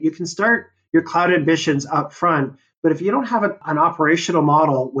You can start your cloud ambitions up front, but if you don't have an operational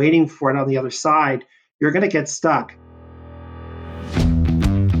model waiting for it on the other side, you're going to get stuck.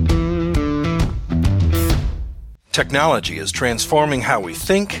 Technology is transforming how we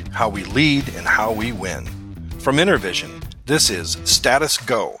think, how we lead, and how we win. From InterVision, this is Status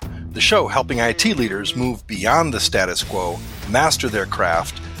Go, the show helping IT leaders move beyond the status quo, master their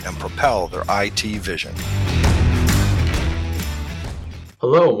craft, and propel their IT vision.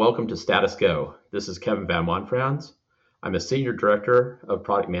 Hello and welcome to Status Go. This is Kevin Van Wanfrans. I'm a Senior Director of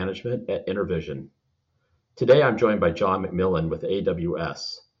Product Management at InterVision. Today I'm joined by John McMillan with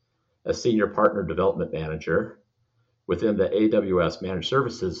AWS, a Senior Partner Development Manager within the AWS Managed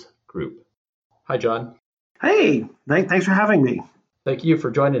Services Group. Hi, John. Hey, thanks for having me. Thank you for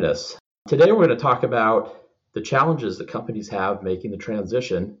joining us. Today we're going to talk about the challenges that companies have making the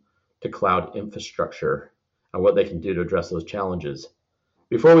transition to cloud infrastructure and what they can do to address those challenges.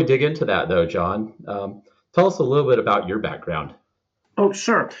 Before we dig into that, though, John, tell us a little bit about your background. Oh,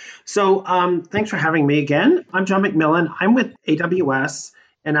 sure. So thanks for having me again. I'm John McMillan. I'm with AWS,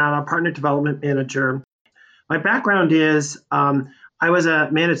 and I'm a Partner Development Manager. My background is I was a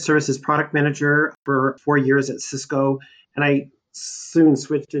managed services product manager for 4 years at Cisco, and I soon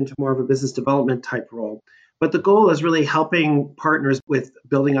switched into more of a business development type role. But the goal is really helping partners with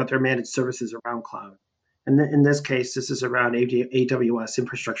building out their managed services around cloud. And in this case, this is around AWS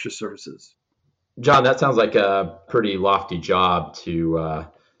infrastructure services. John, that sounds like a pretty lofty job to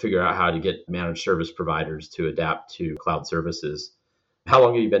figure out how to get managed service providers to adapt to cloud services. How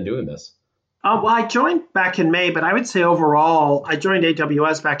long have you been doing this? Well, I joined back in May, but I would say overall, I joined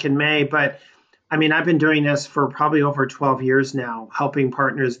AWS back in May, but I've been doing this for probably over 12 years now, helping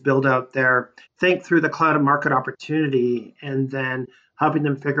partners build out think through the cloud market opportunity, and then helping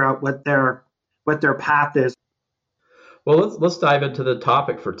them figure out what their path is. Well, let's dive into the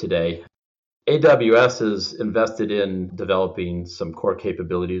topic for today. AWS has invested in developing some core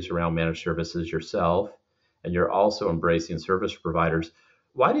capabilities around managed services yourself, and you're also embracing service providers.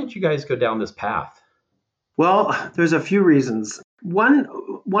 Why did you guys go down this path? Well, there's a few reasons. One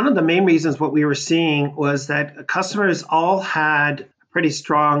of the main reasons what we were seeing was that customers all had a pretty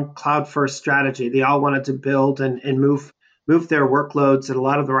strong cloud-first strategy. They all wanted to build and move their workloads and a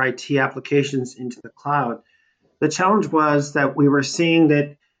lot of their IT applications into the cloud. The challenge was that we were seeing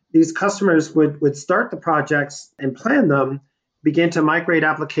that these customers would start the projects and plan them, begin to migrate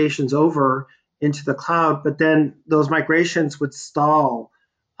applications over into the cloud, but then those migrations would stall.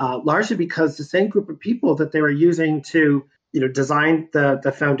 Largely because the same group of people that they were using to design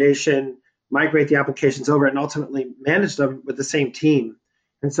the foundation, migrate the applications over, and ultimately manage them with the same team.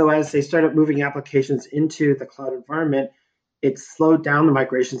 And so as they started moving applications into the cloud environment, it slowed down the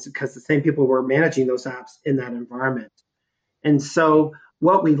migrations because the same people were managing those apps in that environment. And so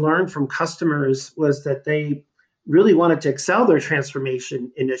what we learned from customers was that they really wanted to excel their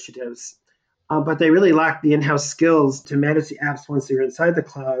transformation initiatives, but they really lacked the in-house skills to manage the apps once they were inside the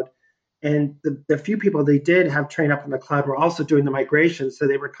cloud. And the few people they did have trained up in the cloud were also doing the migration, so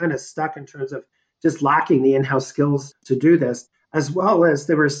they were kind of stuck in terms of just lacking the in-house skills to do this, as well as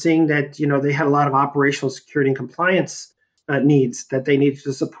they were seeing that they had a lot of operational security and compliance needs that they needed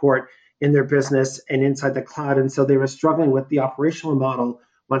to support in their business and inside the cloud. And so they were struggling with the operational model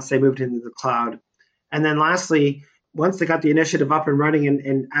once they moved into the cloud. And then lastly, once they got the initiative up and running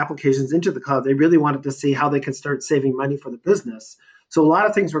and applications into the cloud, they really wanted to see how they could start saving money for the business. So a lot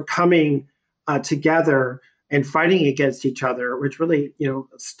of things were coming together and fighting against each other, which really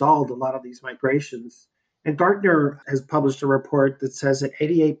stalled a lot of these migrations. And Gartner has published a report that says that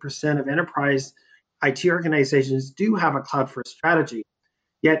 88% of enterprise IT organizations do have a cloud-first strategy,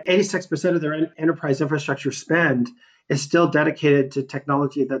 yet 86% of their enterprise infrastructure spend is still dedicated to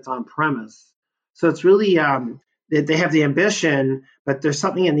technology that's on-premise. So it's really they have the ambition, but there's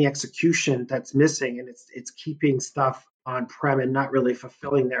something in the execution that's missing, and it's keeping stuff on-prem and not really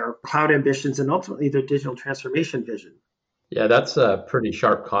fulfilling their cloud ambitions and ultimately their digital transformation vision. Yeah, that's a pretty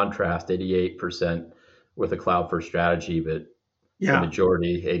sharp contrast, 88% with a cloud-first strategy, but the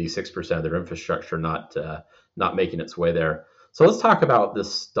majority, 86% of their infrastructure not making its way there. So let's talk about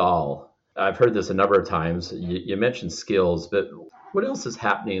this stall. I've heard this a number of times. You mentioned skills, but what else is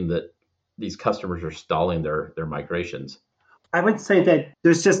happening that these customers are stalling their migrations? I would say that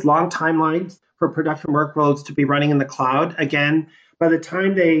there's just long timelines for production workloads to be running in the cloud. Again, by the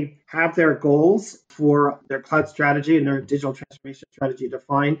time they have their goals for their cloud strategy and their digital transformation strategy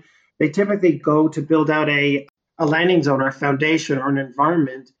defined, they typically go to build out a landing zone or a foundation or an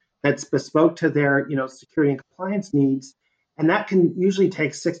environment that's bespoke to their security and compliance needs. And that can usually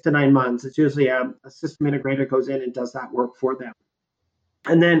take 6 to 9 months. It's usually a system integrator goes in and does that work for them.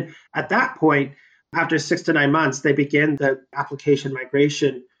 And then at that point, after 6 to 9 months, they begin the application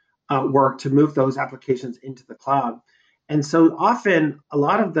migration work to move those applications into the cloud. And so often, a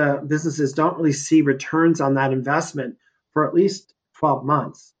lot of the businesses don't really see returns on that investment for at least 12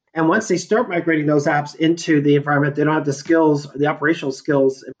 months. And once they start migrating those apps into the environment, they don't have the skills, the operational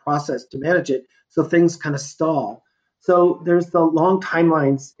skills and process to manage it. So things kind of stall. So there's the long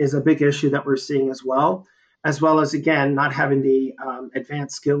timelines is a big issue that we're seeing as well as, again, not having the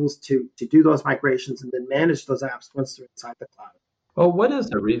advanced skills to do those migrations and then manage those apps once they're inside the cloud. Well, what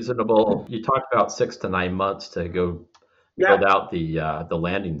is a reasonable, you talked about 6 to 9 months to go build out the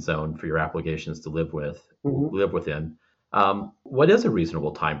landing zone for your applications to live within. What is a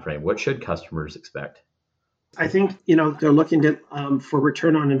reasonable time frame? What should customers expect? I think, they're looking for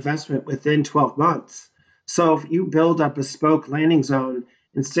return on investment within 12 months. So if you build a bespoke landing zone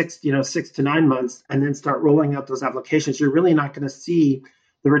in 6 to 9 months and then start rolling out those applications, you're really not going to see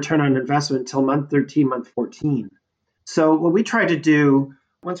the return on investment until month 13, month 14. So what we tried to do,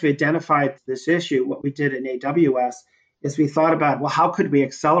 once we identified this issue, what we did in AWS is we thought about, well, how could we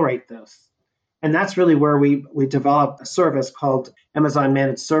accelerate this? And that's really where we developed a service called Amazon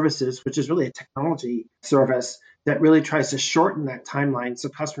Managed Services, which is really a technology service that really tries to shorten that timeline so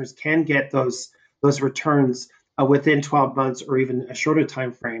customers can get those returns within 12 months or even a shorter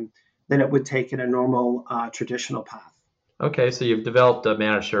time frame than it would take in a normal traditional path. Okay, so you've developed a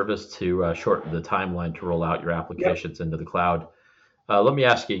managed service to shorten the timeline to roll out your applications into the cloud. Let me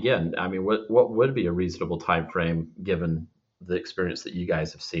ask you again. I mean, what would be a reasonable time frame given the experience that you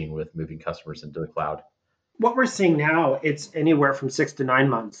guys have seen with moving customers into the cloud? What we're seeing now, it's anywhere from 6 to 9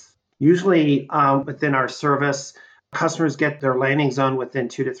 months. Usually within our service, customers get their landing zone within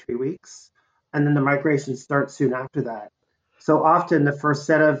 2 to 3 weeks, and then the migration starts soon after that. So often the first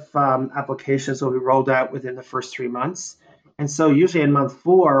set of applications will be rolled out within the first 3 months. And so usually in month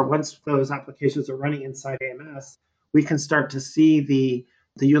 4, once those applications are running inside AMS, we can start to see the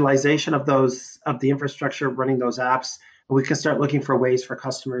utilization of the infrastructure running those apps. And we can start looking for ways for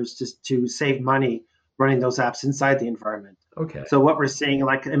customers to save money running those apps inside the environment. Okay. So what we're seeing,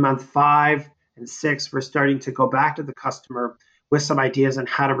 like in month 5 and 6, we're starting to go back to the customer with some ideas on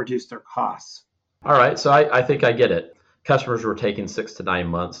how to reduce their costs. All right. So I think I get it. Customers were taking 6 to 9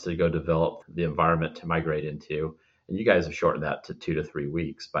 months to go develop the environment to migrate into. And you guys have shortened that to 2 to 3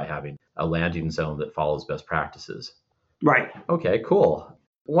 weeks by having a landing zone that follows best practices. Right. Okay, cool.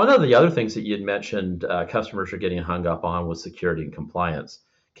 One of the other things that you had mentioned customers are getting hung up on was security and compliance.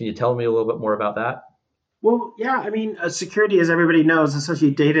 Can you tell me a little bit more about that? Well, yeah, I mean, security, as everybody knows,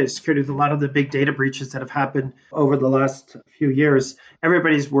 especially data security, with a lot of the big data breaches that have happened over the last few years,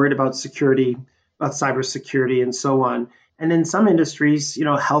 everybody's worried about security, about cybersecurity, and so on. And in some industries,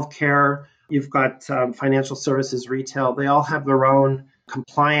 healthcare, you've got financial services, retail, they all have their own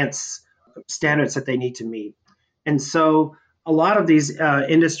compliance standards that they need to meet. And so a lot of these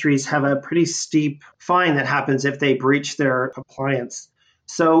industries have a pretty steep fine that happens if they breach their compliance.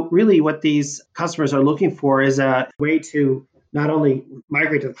 So really what these customers are looking for is a way to not only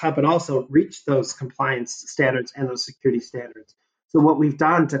migrate to the cloud, but also reach those compliance standards and those security standards. So what we've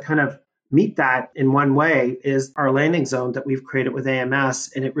done to kind of meet that in one way is our landing zone that we've created with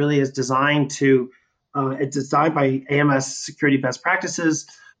AMS. And it really is designed it's designed by AMS security best practices,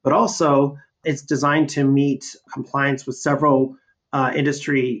 but also it's designed to meet compliance with several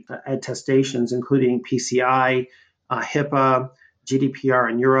industry attestations, including PCI, HIPAA,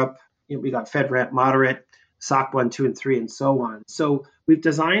 GDPR in Europe. We got FedRAMP Moderate, SOC 1, 2, and 3, and so on. So we've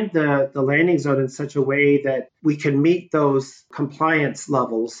designed the landing zone in such a way that we can meet those compliance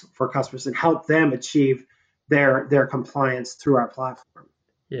levels for customers and help them achieve their compliance through our platform.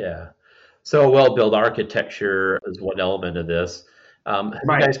 Yeah. So a well-built architecture is one element of this. Have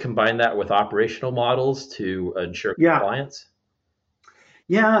you guys combined that with operational models to ensure compliance?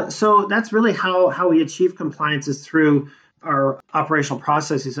 Yeah, so that's really how we achieve compliance is through our operational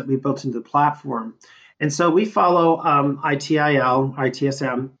processes that we built into the platform. And so we follow ITIL,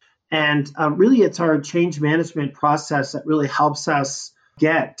 ITSM, and really it's our change management process that really helps us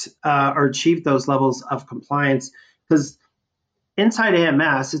get or achieve those levels of compliance. Because inside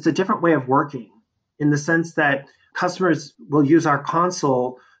AMS, it's a different way of working in the sense that customers will use our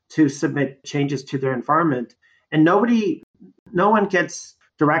console to submit changes to their environment. And no one gets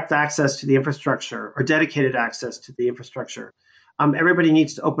direct access to the infrastructure or dedicated access to the infrastructure. Everybody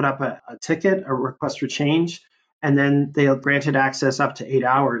needs to open up a ticket, a request for change, and then they'll granted access up to 8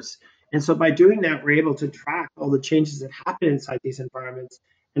 hours. And so by doing that, we're able to track all the changes that happen inside these environments.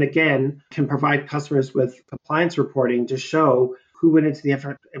 And again, can provide customers with compliance reporting to show who went into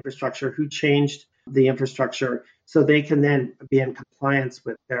the infrastructure, who changed the infrastructure, so they can then be in compliance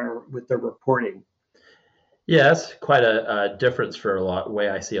with their reporting. Yeah, that's quite a difference for way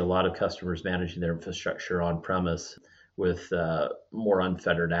I see a lot of customers managing their infrastructure on premise with more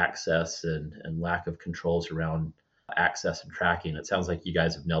unfettered access and lack of controls around access and tracking. It sounds like you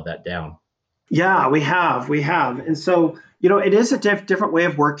guys have nailed that down. Yeah, we have. And so, it is a different way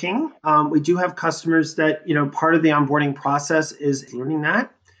of working. We do have customers that, part of the onboarding process is learning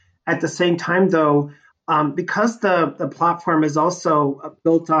that. At the same time, though, because the platform is also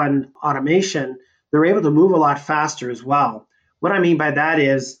built on automation, they're able to move a lot faster as well. What I mean by that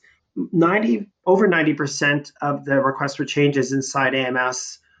is over 90% of the requests for changes inside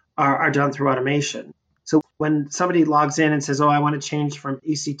AMS are done through automation. So when somebody logs in and says, I want to change from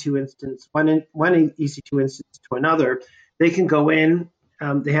EC2 instance, one EC2 instance to another, they can go in,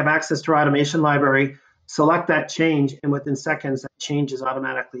 they have access to our automation library, select that change, and within seconds, that change is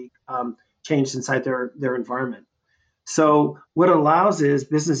automatically changed inside their environment. So what it allows is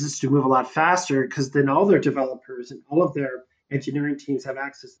businesses to move a lot faster because then all their developers and all of their engineering teams have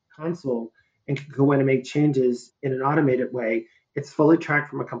access to the console and can go in and make changes in an automated way. It's fully tracked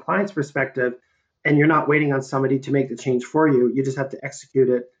from a compliance perspective, and you're not waiting on somebody to make the change for you. You just have to execute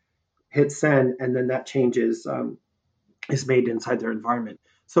it, hit send, and then that change is made inside their environment.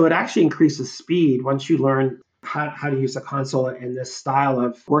 So it actually increases speed once you learn how to use the console and this style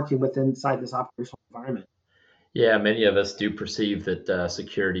of working inside this operational environment. Yeah, many of us do perceive that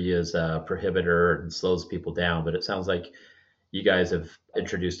security is a prohibitor and slows people down, but it sounds like you guys have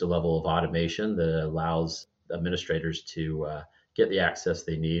introduced a level of automation that allows administrators to get the access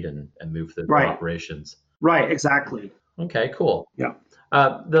they need and move through their operations. Right, exactly. Okay, cool. Yeah.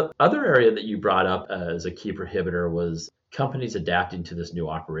 The other area that you brought up as a key prohibitor was companies adapting to this new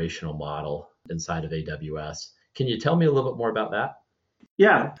operational model inside of AWS. Can you tell me a little bit more about that?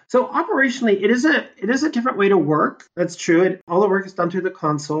 Yeah. So operationally, it is a different way to work. That's true. All the work is done through the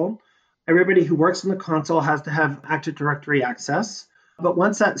console. Everybody who works in the console has to have Active Directory access. But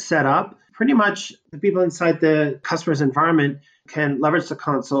once that's set up, pretty much the people inside the customer's environment can leverage the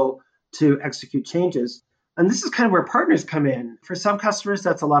console to execute changes. And this is kind of where partners come in. For some customers,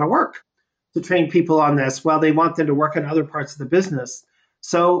 that's a lot of work to train people on this while they want them to work on other parts of the business.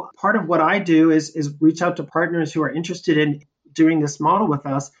 So part of what I do is reach out to partners who are interested in doing this model with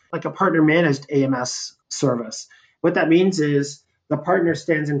us, like a partner managed AMS service. What that means is the partner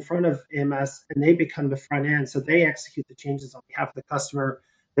stands in front of AMS and they become the front end. So they execute the changes on behalf of the customer.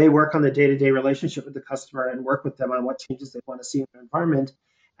 They work on the day-to-day relationship with the customer and work with them on what changes they want to see in their environment.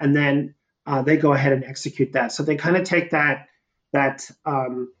 And then they go ahead and execute that. So they kind of take that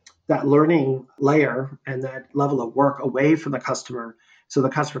learning layer and that level of work away from the customer so the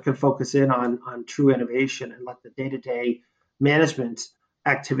customer can focus in on true innovation and let the day-to-day management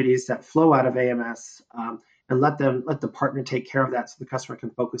activities that flow out of AMS and let the partner take care of that so the customer can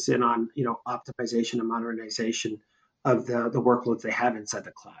focus in on optimization and modernization of the workloads they have inside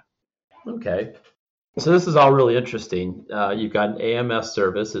the cloud. Okay. So this is all really interesting. You've got an AMS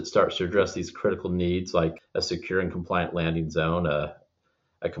service that starts to address these critical needs like a secure and compliant landing zone,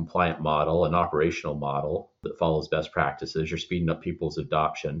 a compliant model, an operational model that follows best practices. You're speeding up people's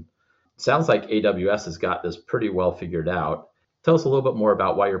adoption. Sounds like AWS has got this pretty well figured out. Tell us a little bit more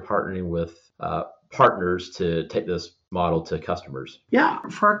about why you're partnering with partners to take this model to customers. Yeah,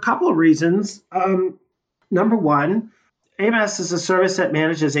 for a couple of reasons. Number one, AMS is a service that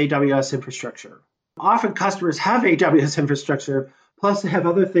manages AWS infrastructure. Often customers have AWS infrastructure, plus they have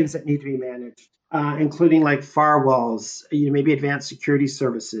other things that need to be managed, including like firewalls, maybe advanced security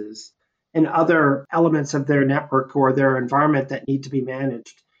services, and other elements of their network or their environment that need to be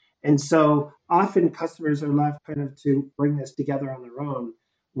managed. And so often customers are left kind of to bring this together on their own.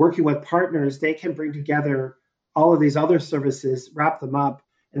 Working with partners, they can bring together all of these other services, wrap them up,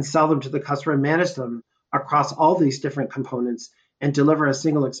 and sell them to the customer and manage them across all these different components and deliver a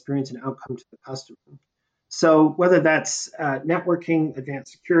single experience and outcome to the customer. So whether that's networking,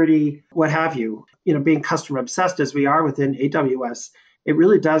 advanced security, what have you, being customer obsessed as we are within AWS, it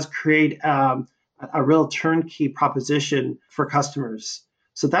really does create a real turnkey proposition for customers.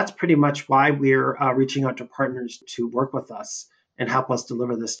 So that's pretty much why we're reaching out to partners to work with us and help us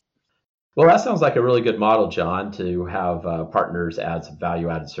deliver this. Well, that sounds like a really good model, John, to have partners add some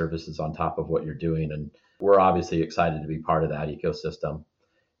value-added services on top of what you're doing. And we're obviously excited to be part of that ecosystem.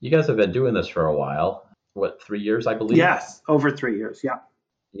 You guys have been doing this for a while. 3 years, I believe? Yes, over 3 years, yeah.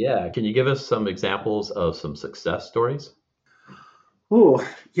 Yeah. Can you give us some examples of some success stories? Oh,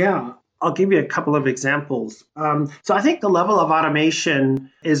 yeah. I'll give you a couple of examples. So I think the level of automation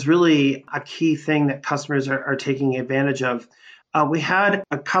is really a key thing that customers are taking advantage of. We had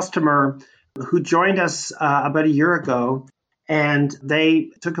a customer who joined us about a year ago. And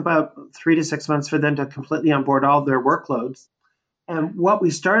they took about 3 to 6 months for them to completely onboard all of their workloads. And what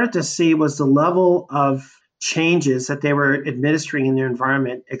we started to see was the level of changes that they were administering in their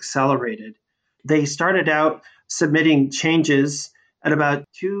environment accelerated. They started out submitting changes at about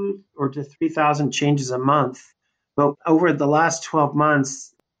 2,000 to 3,000 changes a month. But over the last 12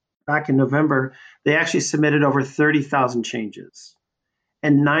 months, back in November, they actually submitted over 30,000 changes.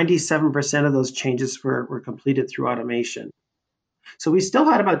 And 97% of those changes were completed through automation. So we still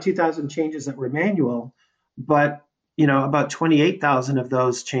had about 2,000 changes that were manual, but about 28,000 of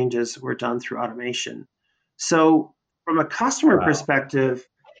those changes were done through automation. So from a customer perspective,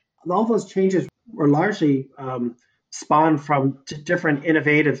 all those changes were largely spawned from different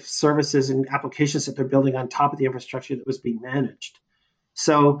innovative services and applications that they're building on top of the infrastructure that was being managed.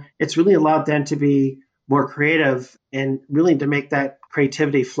 So it's really allowed them to be more creative and really to make that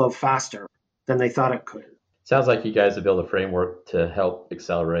creativity flow faster than they thought it could. Sounds like you guys have built a framework to help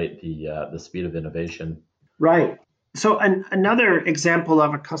accelerate the speed of innovation. Right. So another example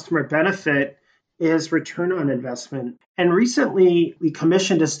of a customer benefit is return on investment. And recently, we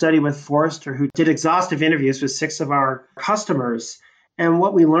commissioned a study with Forrester, who did exhaustive interviews with 6 of our customers. And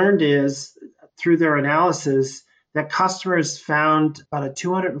what we learned is, through their analysis, that customers found about a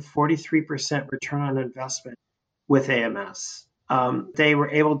 243% return on investment with AMS. They were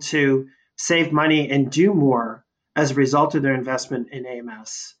able to save money and do more as a result of their investment in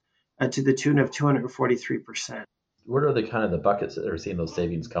AMS to the tune of 243%. What are the buckets that are seeing those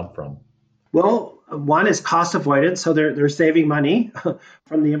savings come from? Well, one is cost avoidance. So they're saving money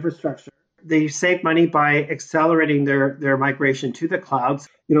from the infrastructure. They save money by accelerating their migration to the clouds.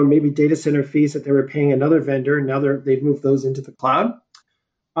 Maybe data center fees that they were paying another vendor. Now they've moved those into the cloud.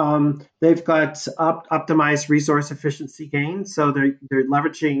 They've got optimized resource efficiency gains. So they're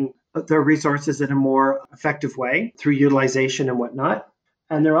leveraging their resources in a more effective way through utilization and whatnot.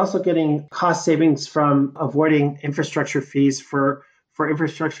 And they're also getting cost savings from avoiding infrastructure fees for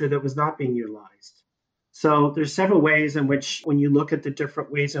infrastructure that was not being utilized. So there's several ways in which, when you look at the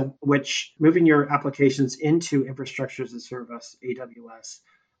different ways in which moving your applications into infrastructure as a service, AWS,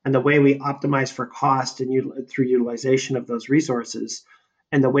 and the way we optimize for cost and through utilization of those resources,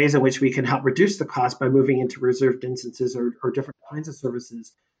 and the ways in which we can help reduce the cost by moving into reserved instances or different kinds of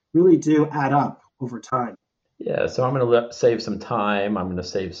services, really do add up over time. Yeah, so I'm going to save some time. I'm going to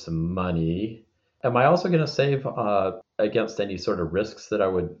save some money. Am I also going to save against any sort of risks that I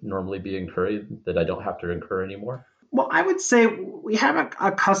would normally be incurring that I don't have to incur anymore? Well, I would say we have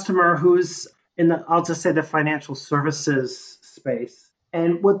a customer who's in I'll just say the financial services space.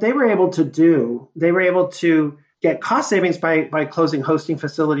 And what they were able to do, they were able to get cost savings by closing hosting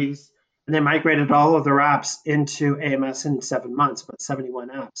facilities, and they migrated all of their apps into AMS in 7 months, about 71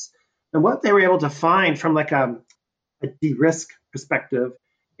 apps. And what they were able to find from a de-risk perspective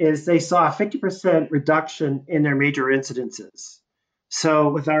is they saw a 50% reduction in their major incidences. So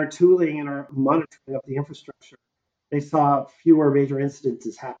with our tooling and our monitoring of the infrastructure, they saw fewer major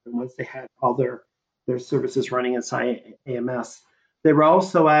incidences happen once they had all their services running inside AMS. They were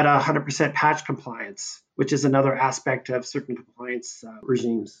also at 100% patch compliance, which is another aspect of certain compliance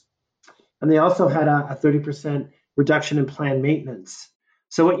regimes. And they also had a 30% reduction in planned maintenance.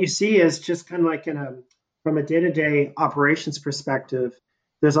 So what you see is just kind of like from a day-to-day operations perspective,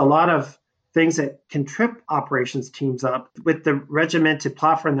 there's a lot of things that can trip operations teams up. With the regimented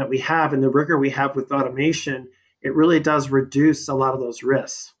platform that we have and the rigor we have with automation, it really does reduce a lot of those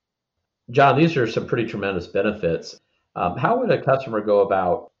risks. John, these are some pretty tremendous benefits. How would a customer go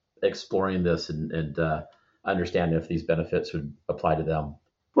about exploring this and understand if these benefits would apply to them?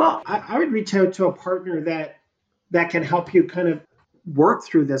 Well, I would reach out to a partner that can help you kind of work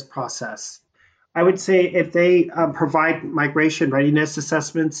through this process. I would say if they provide migration readiness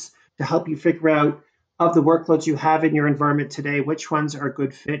assessments to help you figure out, of the workloads you have in your environment today, which ones are a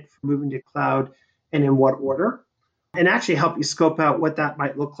good fit for moving to cloud and in what order, and actually help you scope out what that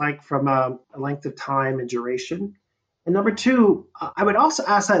might look like from a length of time and duration. And number two, I would also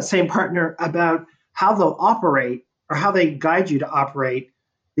ask that same partner about how they'll operate or how they guide you to operate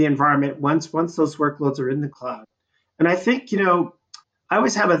the environment once those workloads are in the cloud. And I think, I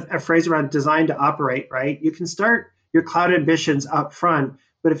always have a phrase around design to operate, right? You can start your cloud ambitions up front,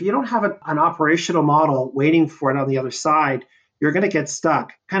 but if you don't have an operational model waiting for it on the other side, you're going to get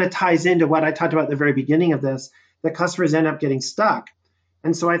stuck. Kind of ties into what I talked about at the very beginning of this, that customers end up getting stuck.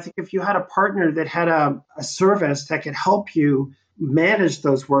 And so I think if you had a partner that had a service that could help you manage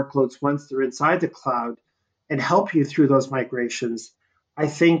those workloads once they're inside the cloud and help you through those migrations, I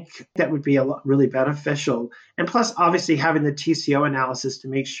think that would be really beneficial. And plus, obviously, having the TCO analysis to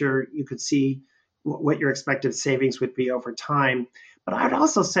make sure you could see what your expected savings would be over time. But I'd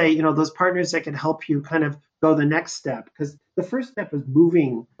also say, those partners that can help you kind of go the next step, because the first step is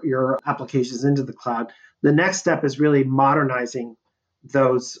moving your applications into the cloud. The next step is really modernizing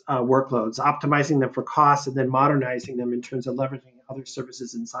those workloads, optimizing them for cost, and then modernizing them in terms of leveraging other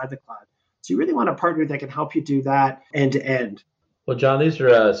services inside the cloud. So you really want a partner that can help you do that end to end. Well, John, these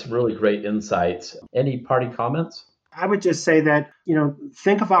are some really great insights. Any party comments? I would just say that,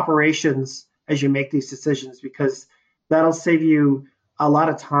 think of operations as you make these decisions, because that'll save you a lot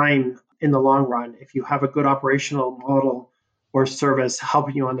of time in the long run if you have a good operational model or service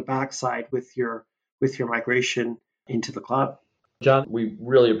helping you on the backside with your migration into the cloud. John, we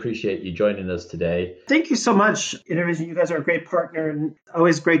really appreciate you joining us today. Thank you so much, InterVision. You guys are a great partner and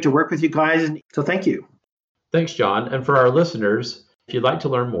always great to work with you guys. And so thank you. Thanks, John. And for our listeners, if you'd like to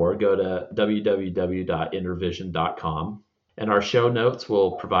learn more, go to www.intervision.com, and our show notes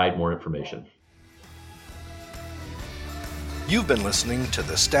will provide more information. You've been listening to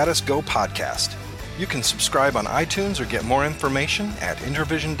the Status Go podcast. You can subscribe on iTunes or get more information at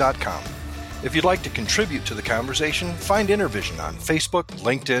intervision.com. If you'd like to contribute to the conversation, find InterVision on Facebook,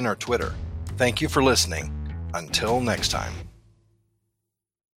 LinkedIn, or Twitter. Thank you for listening. Until next time.